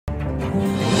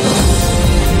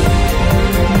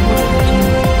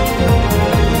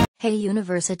Hey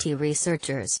university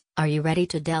researchers, are you ready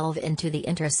to delve into the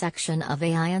intersection of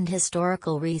AI and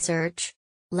historical research?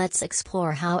 Let's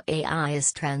explore how AI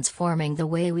is transforming the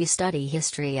way we study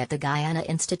history at the Guyana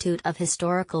Institute of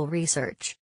Historical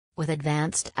Research. With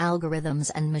advanced algorithms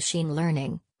and machine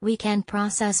learning, we can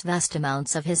process vast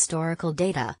amounts of historical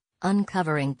data,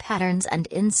 uncovering patterns and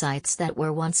insights that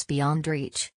were once beyond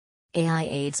reach. AI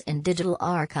aids in digital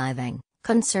archiving,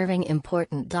 conserving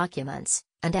important documents,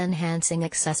 and enhancing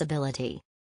accessibility.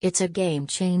 It's a game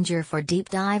changer for deep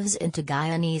dives into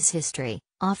Guyanese history,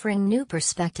 offering new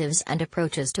perspectives and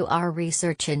approaches to our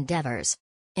research endeavors.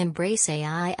 Embrace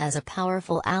AI as a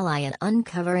powerful ally in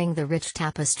uncovering the rich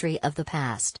tapestry of the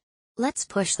past. Let's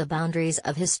push the boundaries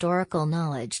of historical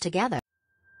knowledge together.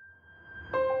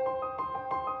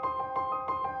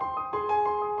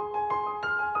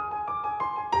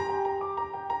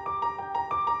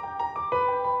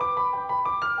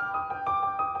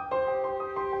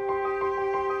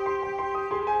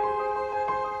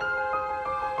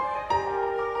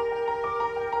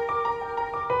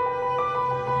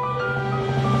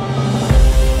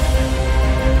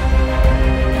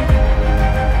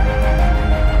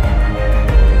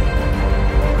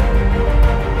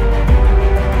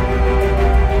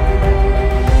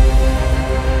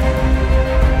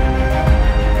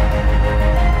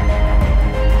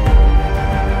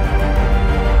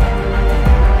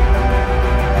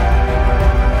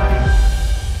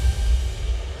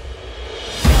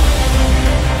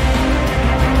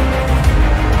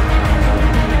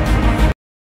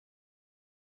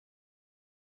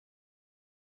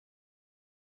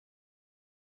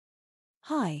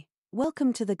 Hi,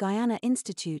 welcome to the Guyana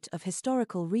Institute of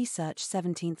Historical Research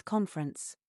 17th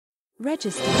Conference.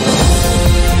 Register.